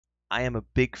I am a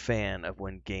big fan of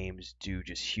when games do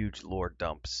just huge lore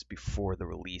dumps before the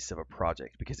release of a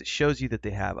project because it shows you that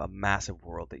they have a massive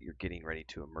world that you're getting ready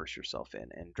to immerse yourself in.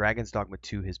 And Dragon's Dogma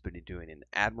 2 has been doing an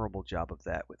admirable job of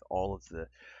that with all of the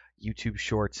YouTube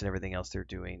shorts and everything else they're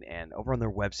doing. And over on their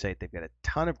website, they've got a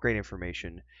ton of great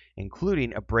information,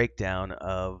 including a breakdown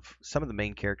of some of the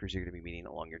main characters you're going to be meeting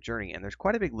along your journey. And there's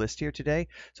quite a big list here today.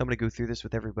 So I'm going to go through this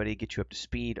with everybody, get you up to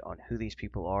speed on who these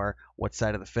people are, what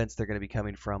side of the fence they're going to be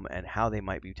coming from, and how they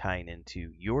might be tying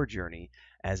into your journey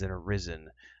as an Arisen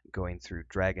going through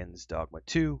Dragon's Dogma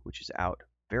 2, which is out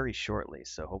very shortly.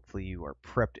 So hopefully you are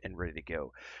prepped and ready to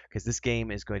go because this game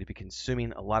is going to be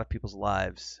consuming a lot of people's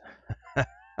lives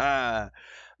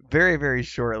very, very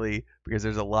shortly because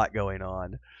there's a lot going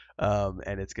on,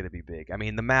 and it's going to be big. I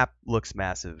mean, the map looks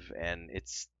massive, and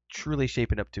it's truly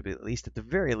shaping up to be, at least at the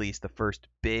very least, the first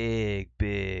big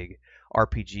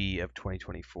RPG of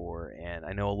 2024. And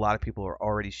I know a lot of people are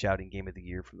already shouting Game of the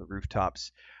Year from the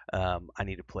rooftops. I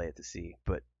need to play it to see,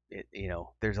 but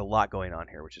there's a lot going on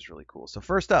here, which is really cool. So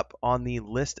first up on the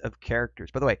list of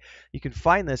characters, by the way, you can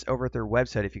find this over at their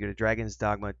website if you go to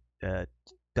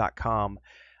dragonsdogma.com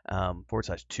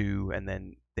 /2, and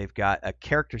then they've got a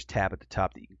characters tab at the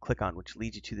top that you can click on, which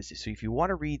leads you to this. So if you want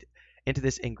to read into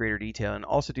this in greater detail and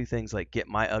also do things like get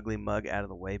my ugly mug out of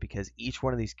the way, because each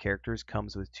one of these characters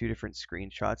comes with 2 different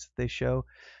screenshots that they show.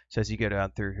 So as you go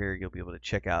down through here, you'll be able to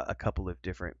check out a couple of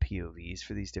different POVs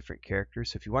for these different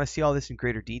characters. So if you want to see all this in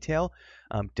greater detail,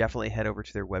 definitely head over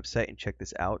to their website and check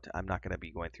this out. I'm not going to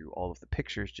be going through all of the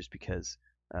pictures just because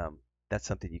that's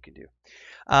something you can do.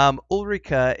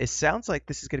 Ulrika, it sounds like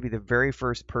this is going to be the very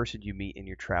first person you meet in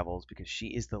your travels because she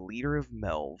is the leader of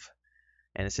Melv.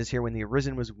 And it says here, when the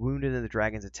Arisen was wounded in the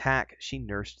dragon's attack, she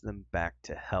nursed them back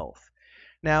to health.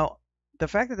 Now, the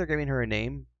fact that they're giving her a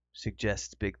name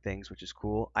suggests big things, which is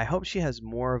cool. I hope she has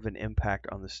more of an impact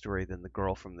on the story than the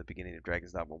girl from the beginning of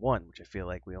Dragon's Dogma 1, which I feel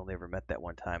like we only ever met that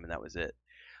one time and that was it.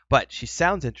 But she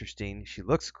sounds interesting. She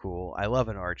looks cool. I love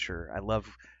an archer. I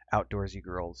love outdoorsy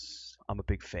girls. I'm a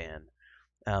big fan.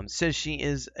 Says she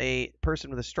is a person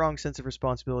with a strong sense of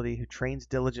responsibility who trains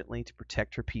diligently to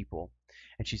protect her people,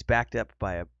 and she's backed up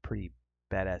by a pretty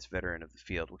badass veteran of the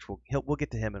field, which we'll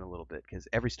get to him in a little bit because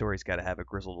every story's got to have a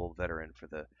grizzled old veteran for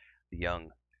the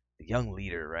young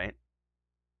leader, right?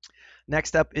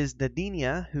 Next up is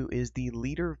Nadinia, who is the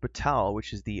leader of Batal,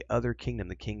 which is the other kingdom,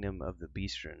 the kingdom of the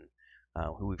Beastren,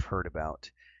 who we've heard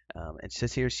about. And it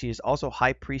says here she is also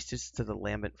high priestess to the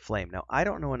Lambent Flame. Now, I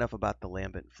don't know enough about the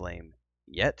Lambent Flame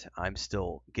yet. I'm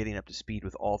still getting up to speed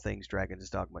with all things Dragon's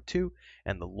Dogma 2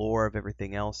 and the lore of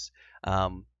everything else.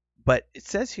 But it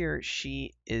says here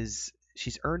she's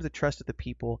earned the trust of the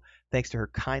people thanks to her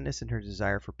kindness and her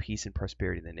desire for peace and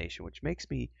prosperity in the nation, which makes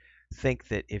me think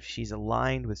that if she's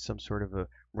aligned with some sort of a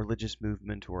religious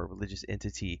movement or a religious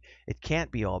entity, it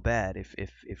can't be all bad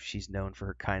if she's known for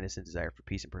her kindness and desire for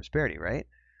peace and prosperity, right?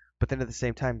 But then at the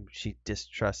same time, she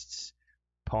distrusts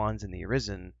pawns in the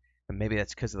Arisen, and maybe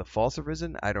that's because of the false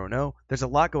Arisen. I don't know. There's a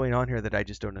lot going on here that I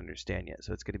just don't understand yet,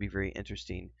 so it's going to be very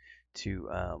interesting to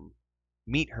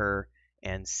meet her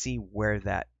and see where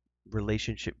that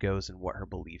relationship goes and what her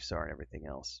beliefs are and everything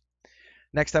else.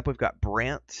 Next up, we've got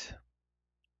Brant.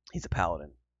 He's a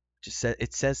paladin.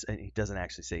 It says, and he doesn't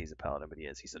actually say he's a paladin, but he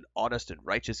is. He's an honest and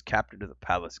righteous captain of the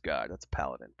palace guard. That's a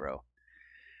paladin, bro.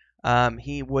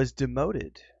 He was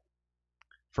demoted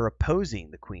for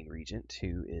opposing the Queen Regent,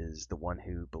 who is the one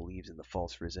who believes in the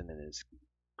false risen and is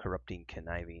corrupting,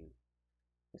 conniving.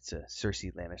 It's a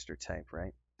Cersei Lannister type,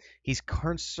 right? He's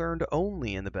concerned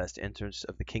only in the best interests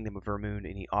of the Kingdom of Vermund,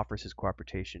 and he offers his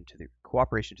cooperation to the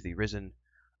Arisen,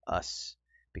 us,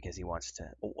 because he wants to.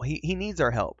 He needs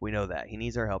our help. We know that he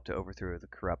needs our help to overthrow the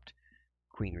corrupt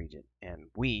Queen Regent, and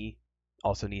we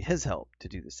also need his help to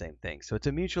do the same thing. So it's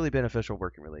a mutually beneficial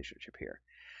working relationship here.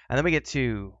 And then we get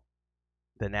to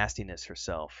the nastiness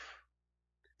herself,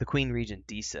 the Queen Regent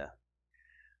Disa.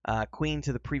 Queen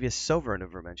to the previous sovereign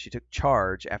of Vermund, she took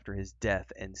charge after his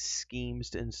death and schemes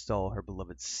to install her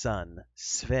beloved son,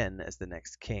 Sven, as the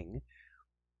next king.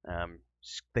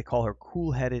 They call her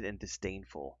cool-headed and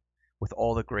disdainful, with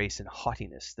all the grace and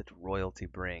haughtiness that royalty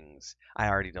brings. I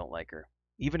already don't like her.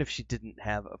 Even if she didn't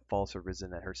have a false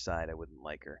Arisen at her side, I wouldn't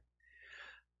like her.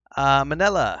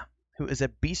 Manella, who is a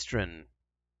Beastren,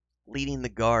 leading the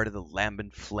guard of the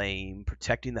Lambent Flame,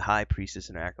 protecting the High Priestess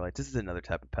and her acolytes. This is another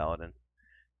type of paladin.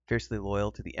 Fiercely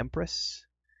loyal to the Empress,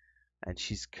 and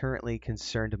she's currently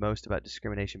concerned most about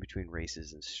discrimination between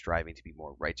races and striving to be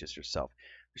more righteous herself.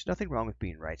 There's nothing wrong with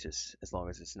being righteous as long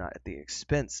as it's not at the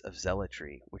expense of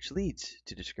zealotry, which leads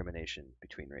to discrimination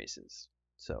between races.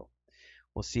 So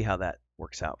we'll see how that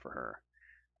works out for her.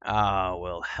 Ah,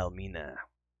 Wilhelmina,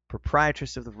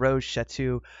 proprietress of the Rose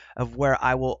Chateau, of where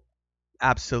I will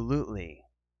absolutely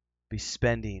be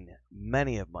spending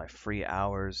many of my free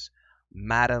hours.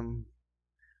 Madam,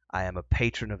 I am a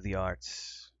patron of the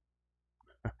arts.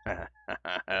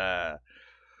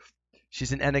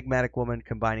 She's an enigmatic woman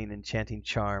combining enchanting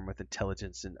charm with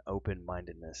intelligence and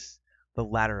open-mindedness, the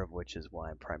latter of which is why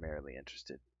I'm primarily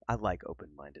interested. I like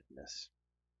open-mindedness.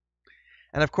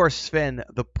 And of course, Sven,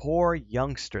 the poor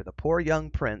youngster, the poor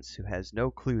young prince who has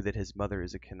no clue that his mother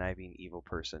is a conniving evil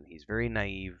person. He's very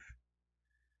naive,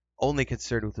 only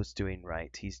concerned with what's doing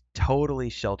right. He's totally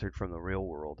sheltered from the real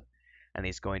world, and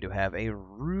he's going to have a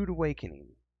rude awakening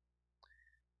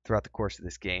throughout the course of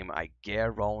this game. I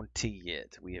guarantee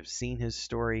it. We have seen his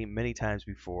story many times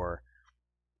before.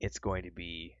 It's going to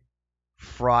be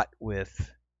fraught with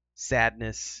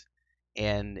sadness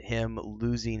and him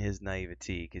losing his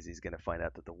naivety because he's going to find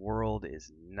out that the world is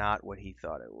not what he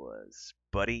thought it was.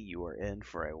 Buddy, you are in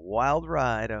for a wild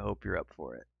ride. I hope you're up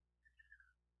for it.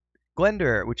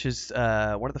 Glender, which is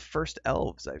one of the first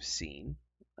elves I've seen,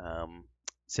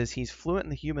 says he's fluent in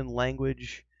the human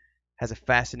language, has a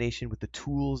fascination with the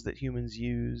tools that humans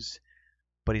use,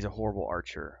 but he's a horrible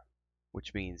archer,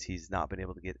 which means he's not been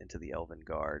able to get into the Elven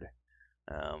Guard.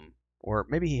 Or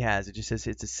maybe he has. It just says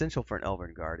it's essential for an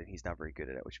Elven Guard, and he's not very good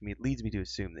at it, which leads me to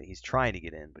assume that he's trying to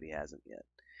get in, but he hasn't yet.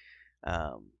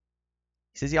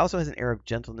 He says he also has an air of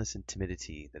gentleness and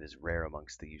timidity that is rare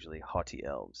amongst the usually haughty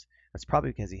elves. That's probably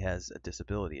because he has a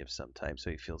disability of some type, so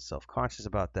he feels self-conscious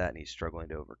about that, and he's struggling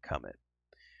to overcome it.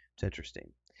 It's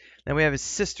interesting. Then we have his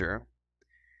sister.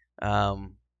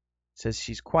 Says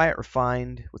she's quiet,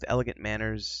 refined, with elegant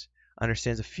manners,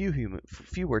 understands a few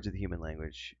words of the human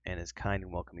language, and is kind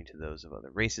and welcoming to those of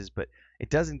other races. But it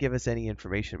doesn't give us any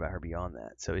information about her beyond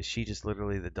that. So is she just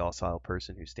literally the docile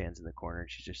person who stands in the corner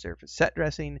and she's just there for set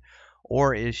dressing,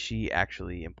 or is she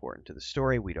actually important to the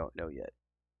story? We don't know yet.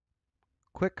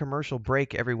 Quick commercial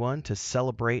break, everyone, to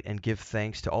celebrate and give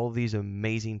thanks to all of these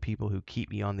amazing people who keep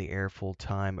me on the air full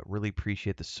time. Really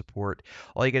appreciate the support.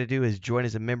 All you got to do is join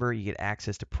as a member. You get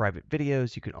access to private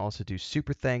videos. You can also do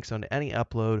super thanks on any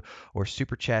upload or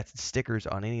super chats and stickers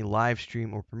on any live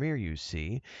stream or premiere you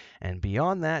see. And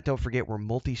beyond that, don't forget we're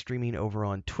multi-streaming over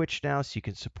on Twitch now, so you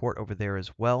can support over there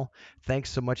as well.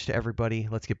 Thanks so much to everybody.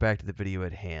 Let's get back to the video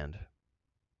at hand.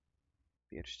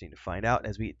 Be interesting to find out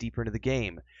as we get deeper into the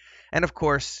game. And of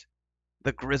course,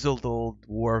 the grizzled old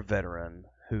war veteran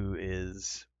who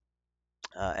is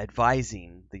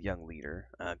advising the young leader,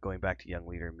 going back to young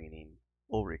leader meaning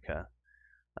Ulrika.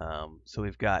 So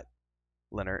we've got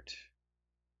Lennart.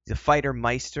 He's a fighter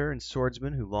meister and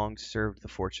swordsman who long served the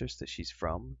fortress that she's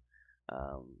from.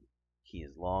 He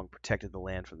has long protected the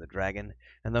land from the dragon,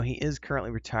 and though he is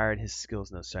currently retired, his skills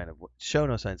show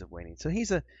no signs of waning. So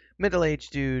he's a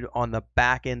middle-aged dude on the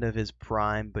back end of his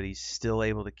prime, but he's still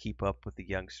able to keep up with the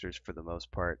youngsters for the most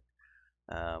part.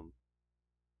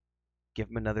 Give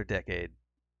him another decade.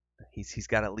 He's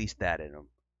got at least that in him,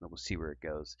 and we'll see where it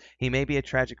goes. He may be a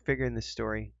tragic figure in this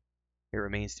story. It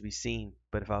remains to be seen.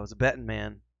 But if I was a betting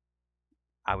man,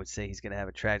 I would say he's gonna have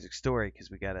a tragic story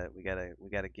because we gotta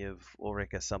give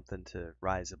Ulrika something to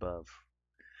rise above.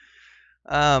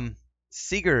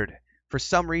 Sigurd. For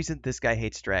some reason, this guy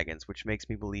hates dragons, which makes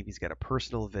me believe he's got a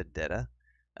personal vendetta,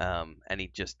 and he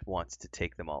just wants to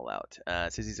take them all out.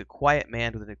 Says he's a quiet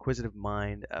man with an inquisitive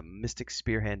mind, a mystic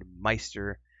spearhead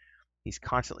meister. He's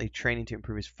constantly training to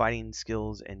improve his fighting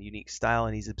skills and unique style,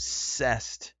 and he's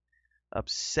obsessed,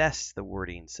 the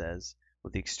wording says,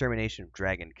 with the extermination of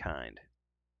dragon kind.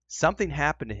 Something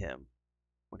happened to him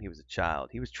when he was a child.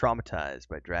 He was traumatized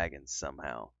by dragons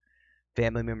somehow.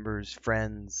 Family members,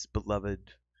 friends, beloved,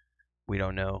 we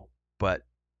don't know. But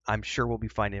I'm sure we'll be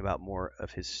finding out more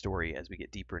of his story as we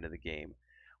get deeper into the game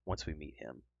once we meet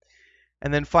him.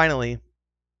 And then finally,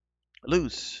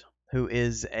 Luz, who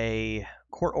is a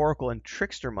court oracle and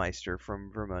trickster meister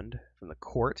from Vermund, from the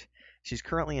court. She's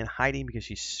currently in hiding because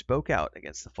she spoke out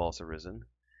against the false Arisen,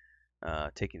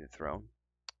 taking the throne.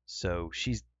 So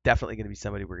she's definitely going to be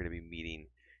somebody we're going to be meeting.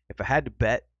 If I had to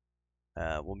bet,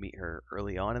 we'll meet her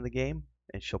early on in the game,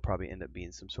 and she'll probably end up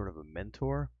being some sort of a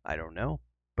mentor. I don't know.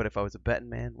 But if I was a betting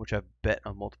man, which I've bet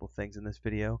on multiple things in this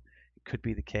video, it could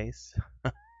be the case.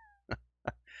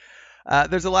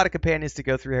 There's a lot of companions to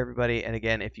go through, everybody. And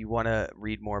again, if you want to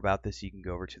read more about this, you can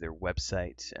go over to their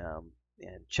website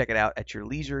and check it out at your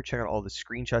leisure. Check out all the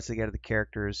screenshots they get of the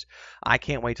characters. I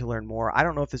can't wait to learn more. I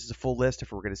don't know if this is a full list,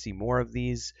 if we're going to see more of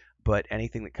these, but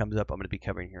anything that comes up, I'm going to be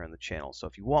covering here on the channel. So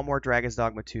if you want more Dragon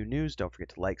Dogma 2 news, don't forget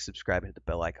to like, subscribe, and hit the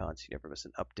bell icon so you never miss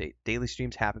an update. Daily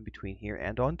streams happen between here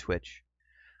and on Twitch.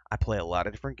 I play a lot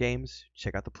of different games.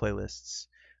 Check out the playlists.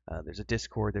 There's a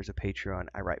Discord, there's a Patreon.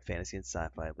 I write fantasy and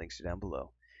sci-fi. Links are down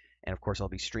below. And of course, I'll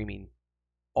be streaming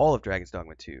all of Dragon's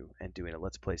Dogma 2 and doing a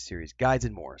Let's Play series, guides,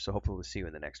 and more. So hopefully we'll see you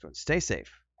in the next one. Stay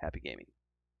safe. Happy gaming.